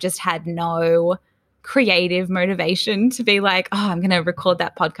 weeks, I've just had no creative motivation to be like, oh, I'm going to record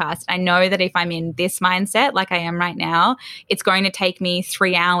that podcast. I know that if I'm in this mindset like I am right now, it's going to take me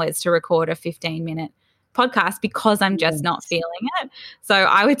 3 hours to record a 15-minute podcast because I'm just not feeling it. So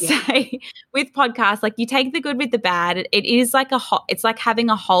I would say with podcasts, like you take the good with the bad. It is like it's like having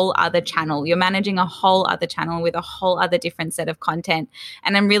a whole other channel. You're managing a whole other channel with a whole other different set of content.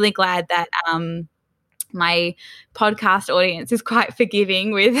 And I'm really glad that my podcast audience is quite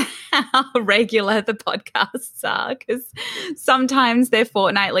forgiving with how regular the podcasts are because sometimes they're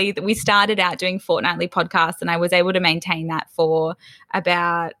fortnightly. We started out doing fortnightly podcasts and I was able to maintain that for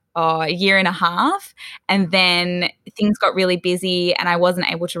about a year and a half, and then things got really busy and I wasn't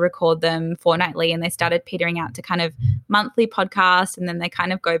able to record them fortnightly, and they started petering out to kind of monthly podcasts, and then they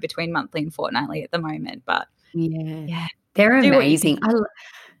kind of go between monthly and fortnightly at the moment. But yeah, they're amazing.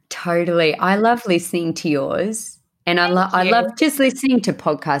 Totally. I love listening to yours, and I love just listening to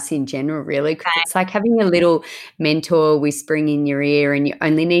podcasts in general, really, because it's like having a little mentor whispering in your ear, and you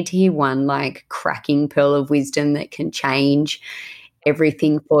only need to hear one like cracking pearl of wisdom that can change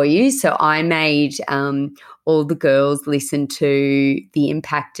everything for you. So I made all the girls listen to the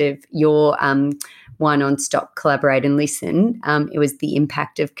impact of your one on Stop, Collaborate and Listen. It was the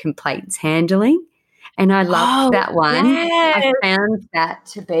impact of complaints handling. And I loved that one. Yes. I found that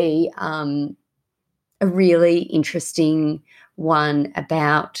to be a really interesting one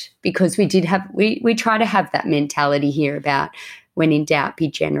because we try to have that mentality here about when in doubt, be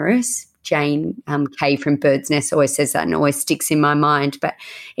generous. Jane Kay from Bird's Nest always says that and always sticks in my mind. But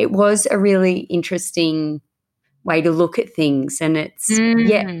it was a really interesting way to look at things. And it's,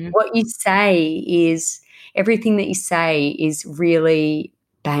 what you say is, everything that you say is really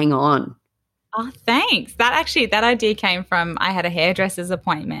bang on. Oh, thanks. That idea came from, I had a hairdresser's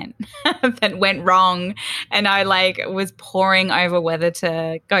appointment that went wrong, and I was poring over whether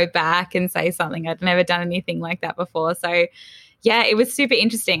to go back and say something. I'd never done anything like that before. So yeah, it was super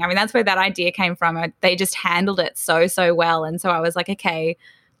interesting. I mean, that's where that idea came from. They just handled it so well. And so I was like, okay,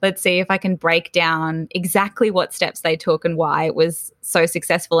 let's see if I can break down exactly what steps they took and why it was so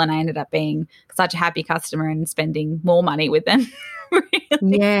successful. And I ended up being such a happy customer and spending more money with them.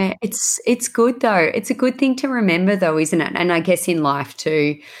 Really. Yeah, it's good though. It's a good thing to remember though, isn't it? And I guess in life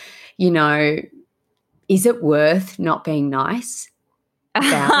too, is it worth not being nice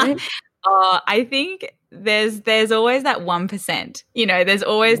about it? I think there's always that 1%, there's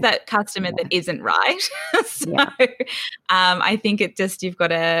always that customer that isn't right. So I think you've got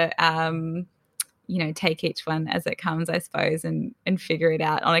to, take each one as it comes, I suppose, and figure it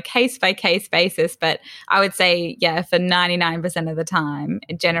out on a case-by-case basis. But I would say, for 99% of the time,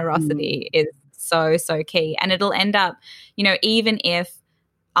 generosity is so key. And it'll end up, even if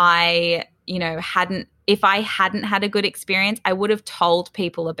I hadn't had a good experience, I would have told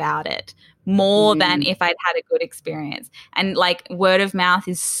people about it more than if I'd had a good experience. And word of mouth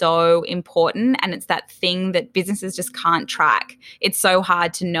is so important, and it's that thing that businesses just can't track. It's so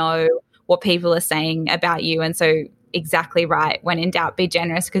hard to know what people are saying about you. And so exactly right, when in doubt, be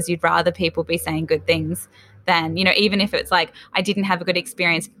generous, because you'd rather people be saying good things than, even if it's like, I didn't have a good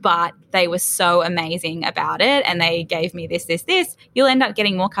experience, but they were so amazing about it and they gave me this, you'll end up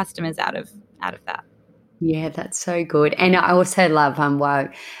getting more customers out of that. Yeah, that's so good. And I also love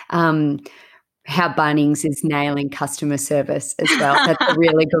how Bunnings is nailing customer service as well. That's a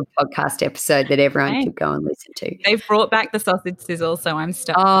really good podcast episode that everyone should go and listen to. They've brought back the sausage sizzle, so I'm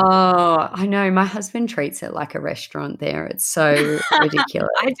stoked. Oh, I know. My husband treats it like a restaurant there. It's so ridiculous.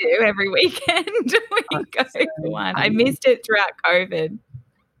 I do every weekend. We go to one. I missed it throughout COVID.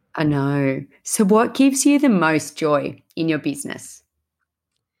 I know. So what gives you the most joy in your business?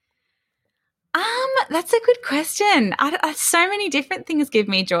 That's a good question. So many different things give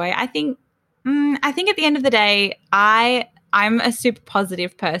me joy. I think at the end of the day, I'm a super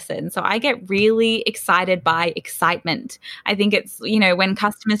positive person, so I get really excited by excitement. I think it's, when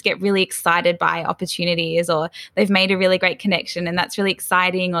customers get really excited by opportunities, or they've made a really great connection and that's really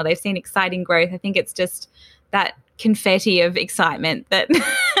exciting, or they've seen exciting growth. I think it's just that confetti of excitement that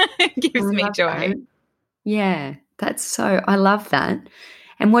gives me joy. That. Yeah, I love that.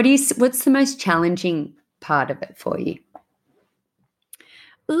 And what's the most challenging part of it for you?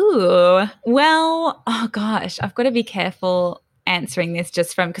 Ooh, well, oh gosh, I've got to be careful answering this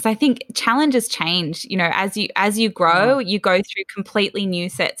just from because I think challenges change. You know, as you grow, you go through completely new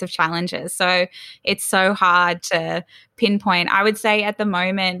sets of challenges. So it's so hard to pinpoint. I would say at the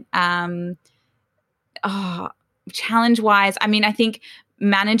moment, challenge wise, I mean, I think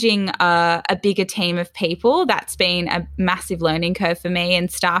managing a bigger team of people, that's been a massive learning curve for me,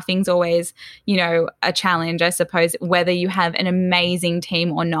 and staffing's always, you know, a challenge, I suppose. Whether you have an amazing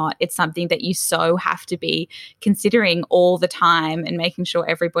team or not, it's something that you so have to be considering all the time and making sure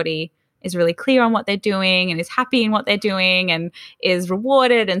everybody is really clear on what they're doing and is happy in what they're doing and is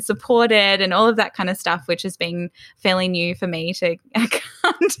rewarded and supported and all of that kind of stuff, which has been fairly new for me to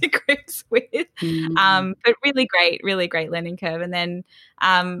come to grips with. But really great learning curve. And then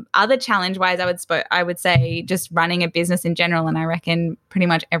other challenge-wise, I would say just running a business in general, and I reckon pretty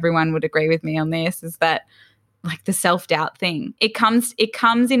much everyone would agree with me on this, is that like the self-doubt thing. It comes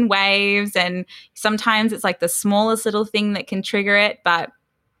in waves, and sometimes it's like the smallest little thing that can trigger it, but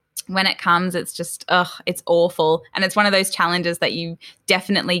when it comes, it's just, it's awful. And it's one of those challenges that you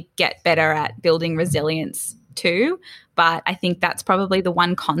definitely get better at building resilience to. But I think that's probably the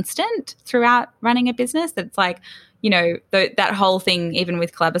one constant throughout running a business. That's like, you know, that whole thing, even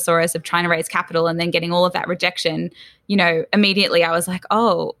with Collabosaurus, of trying to raise capital and then getting all of that rejection, you know, immediately I was like,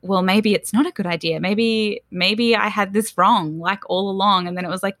 oh, well, maybe it's not a good idea. Maybe I had this wrong, like all along. And then it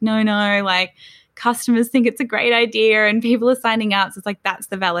was like, no, like, customers think it's a great idea and people are signing up. So it's like that's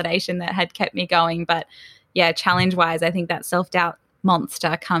the validation that had kept me going. But yeah, challenge-wise, I think that self-doubt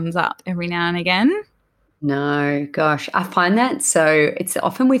monster comes up every now and again. No, gosh, I find that so it's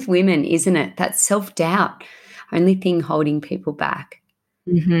often with women, isn't it? That self-doubt, only thing holding people back.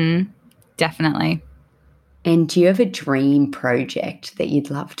 Mm-hmm. Definitely. And do you have a dream project that you'd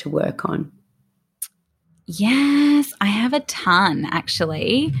love to work on? Yes, I have a ton,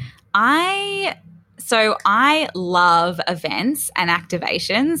 actually. I love events and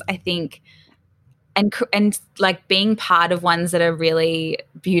activations. I think, and like being part of ones that are really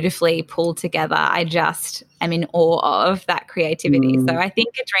beautifully pulled together, I just am in awe of that creativity. So I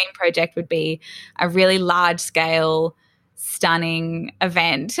think a dream project would be a really large scale, stunning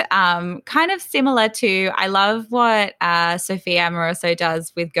event, kind of similar to, I love what Sophia Amoroso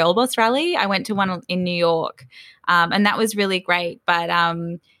does with Girl Boss Rally. I went to one in New York, and that was really great. But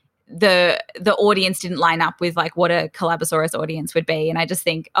the audience didn't line up with like what a Collabosaurus audience would be. And I just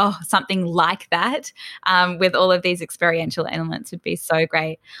think, something like that with all of these experiential elements would be so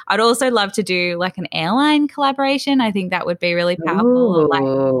great. I'd also love to do like an airline collaboration. I think that would be really powerful. Ooh. Like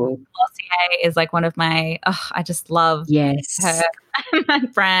Glossier is like one of my, I just love her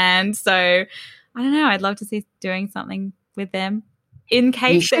brand. So I don't know. I'd love to see doing something with them in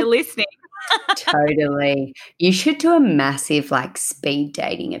case they're listening. Totally. You should do a massive like speed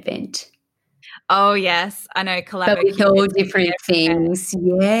dating event. Oh, yes. I know. But with all different things.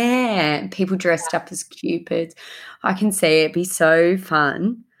 Yeah. People dressed up as Cupids. I can see it be so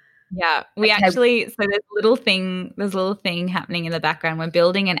fun. Yeah. We actually, so there's a little thing happening in the background. We're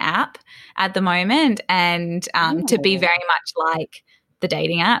building an app at the moment, and to be very much like the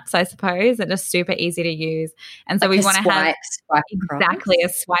dating apps, I suppose, that are super easy to use. And so like we want to have exactly a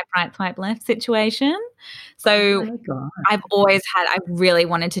swipe right, swipe left situation. So I really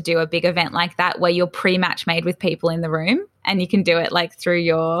wanted to do a big event like that where you're pre-match made with people in the room, and you can do it like through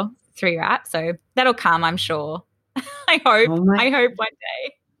your app. So that'll come, I'm sure. I hope one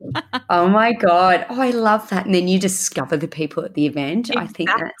day. Oh my God. Oh, I love that. And then you discover the people at the event. Exactly. I think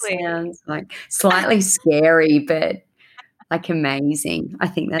that sounds like slightly scary, but like amazing. I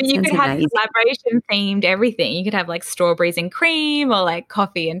think that sounds amazing. You could have collaboration themed everything. You could have like strawberries and cream, or like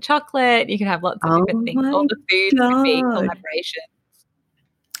coffee and chocolate. You could have lots of different things. All the foods could be collaboration.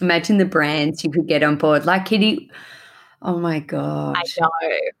 Imagine the brands you could get on board. Like Kitty. Oh my God. I know.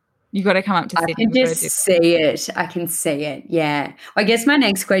 You got to come up to Sydney. I can just see it. I can see it. Yeah. I guess my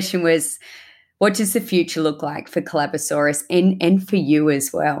next question was, what does the future look like for Collabosaurus and for you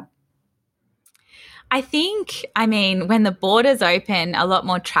as well? I think, when the borders open, a lot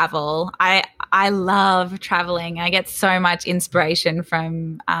more travel. I love traveling. I get so much inspiration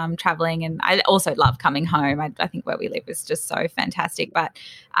from traveling, and I also love coming home. I think where we live is just so fantastic, but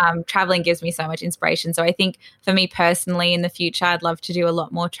traveling gives me so much inspiration. So I think for me personally in the future, I'd love to do a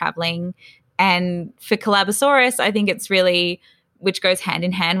lot more traveling. And for Collabosaurus, I think it's really, which goes hand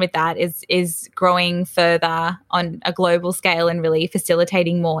in hand with that, is growing further on a global scale and really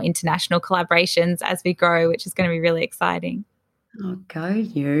facilitating more international collaborations as we grow, which is going to be really exciting. Oh, go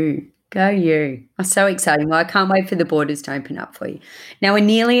you. Go you. Oh, so exciting. Well, I can't wait for the borders to open up for you. Now we're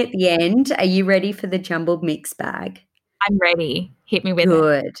nearly at the end. Are you ready for the jumbled mix bag? I'm ready. Hit me with it.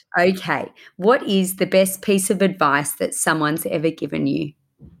 Good. Okay. What is the best piece of advice that someone's ever given you?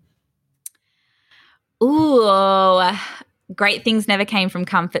 Ooh, great things never came from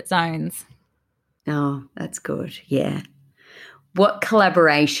comfort zones. Oh, that's good. Yeah. What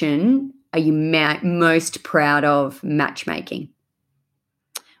collaboration are you most proud of matchmaking?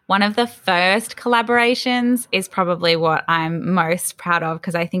 One of the first collaborations is probably what I'm most proud of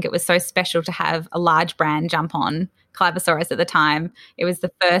because I think it was so special to have a large brand jump on Collabosaurus at the time. It was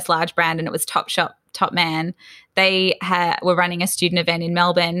the first large brand and it was Topshop, Top Man. They were running a student event in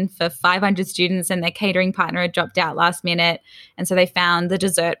Melbourne for 500 students and their catering partner had dropped out last minute. And so they found the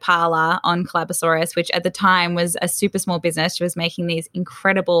dessert parlor on Collabosaurus, which at the time was a super small business. She was making these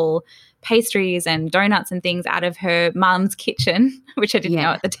incredible pastries and donuts and things out of her mum's kitchen, which I didn't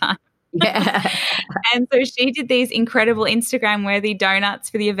know at the time. Yeah. And so she did these incredible Instagram-worthy donuts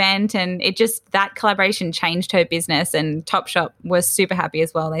for the event, and that collaboration changed her business, and Topshop was super happy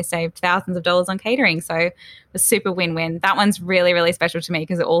as well. They saved thousands of dollars on catering, so it was super win-win. That one's really, really special to me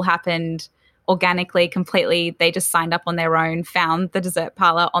because it all happened organically, completely. They just signed up on their own, found the dessert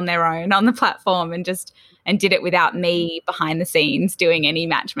parlor on their own on the platform and did it without me behind the scenes doing any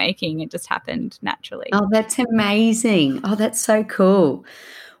matchmaking. It just happened naturally. Oh, that's amazing. Oh, that's so cool.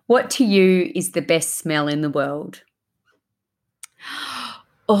 What to you is the best smell in the world?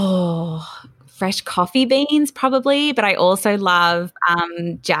 Oh, fresh coffee beans probably, but I also love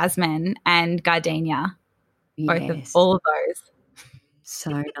jasmine and gardenia, both of all of those.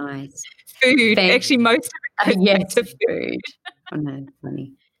 So nice. Food, actually most of it goes to food. Oh, no,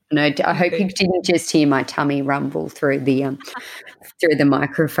 funny. No, I hope you didn't just hear my tummy rumble through the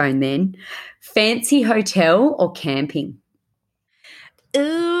microphone then. Fancy hotel or camping?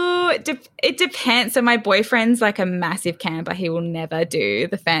 Ooh, it depends. So my boyfriend's like a massive camper. He will never do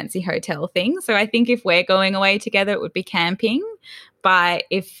the fancy hotel thing. So I think if we're going away together, it would be camping. But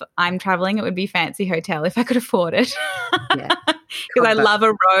if I'm traveling, it would be fancy hotel if I could afford it. Yeah. Because I love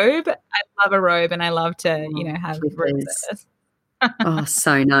a robe. And I love to, have room service. Oh,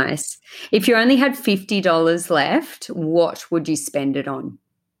 so nice. If you only had $50 left, what would you spend it on?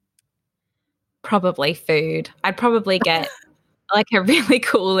 Probably food. I'd probably get like a really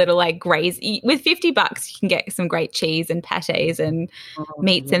cool little like graze. With $50 you can get some great cheese and patés and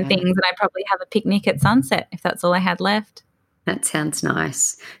meats and things, and I'd probably have a picnic at sunset if that's all I had left. That sounds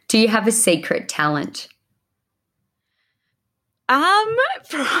nice. Do you have a secret talent?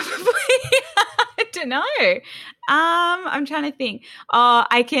 Probably. I don't know. I'm trying to think. Oh,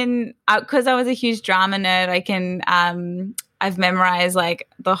 I can, because I was a huge drama nerd, I can, I've memorized like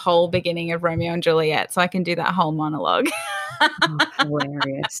the whole beginning of Romeo and Juliet, so I can do that whole monologue. Oh,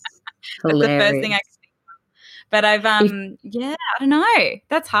 hilarious. That's the first thing I can think of. But I've, I don't know.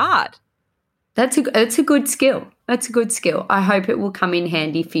 That's hard. That's a good skill. That's a good skill. I hope it will come in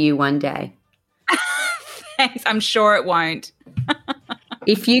handy for you one day. Thanks. I'm sure it won't.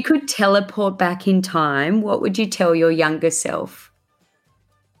 If you could teleport back in time, what would you tell your younger self?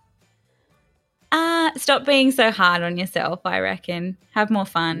 Stop being so hard on yourself, I reckon. Have more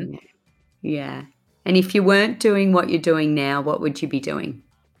fun. Yeah. And if you weren't doing what you're doing now, what would you be doing?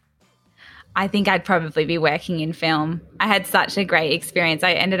 I think I'd probably be working in film. I had such a great experience.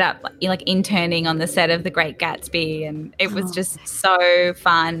 I ended up like interning on the set of The Great Gatsby, and it was just so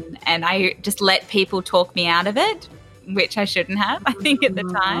fun. And I just let people talk me out of it, which I shouldn't have, I think, at the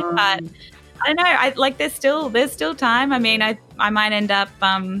time. But I don't know. There's still time. I mean, I might end up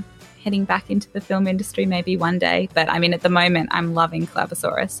heading back into the film industry maybe one day. But I mean, at the moment, I'm loving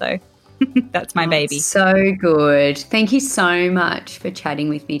Collabosaurus, so that's my baby. So good. Thank you so much for chatting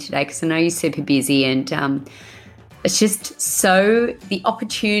with me today, because I know you're super busy, and it's just the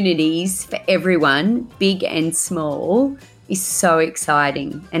opportunities for everyone, big and small, is so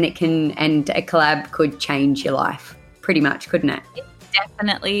exciting, and a collab could change your life pretty much, couldn't it? It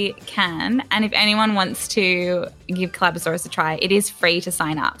definitely can. And if anyone wants to give Collabosaurus a try, it is free to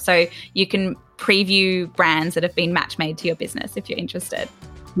sign up. So you can preview brands that have been match made to your business if you're interested.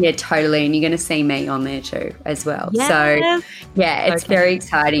 Yeah, totally. And you're going to see me on there too as well. Yes. So, yeah, it's very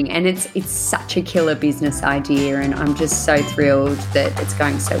exciting, and it's such a killer business idea, and I'm just so thrilled that it's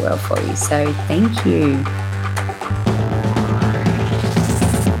going so well for you. So thank you.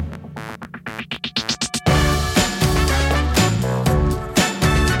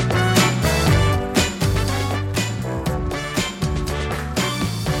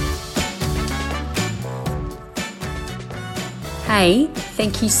 Hey,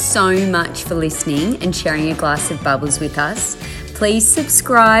 thank you so much for listening and sharing a glass of bubbles with us. Please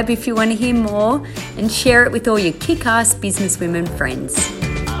subscribe if you want to hear more, and share it with all your kick-ass businesswomen friends.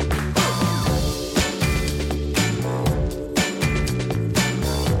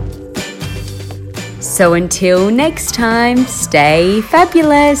 So until next time, stay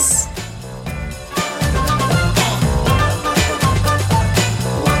fabulous.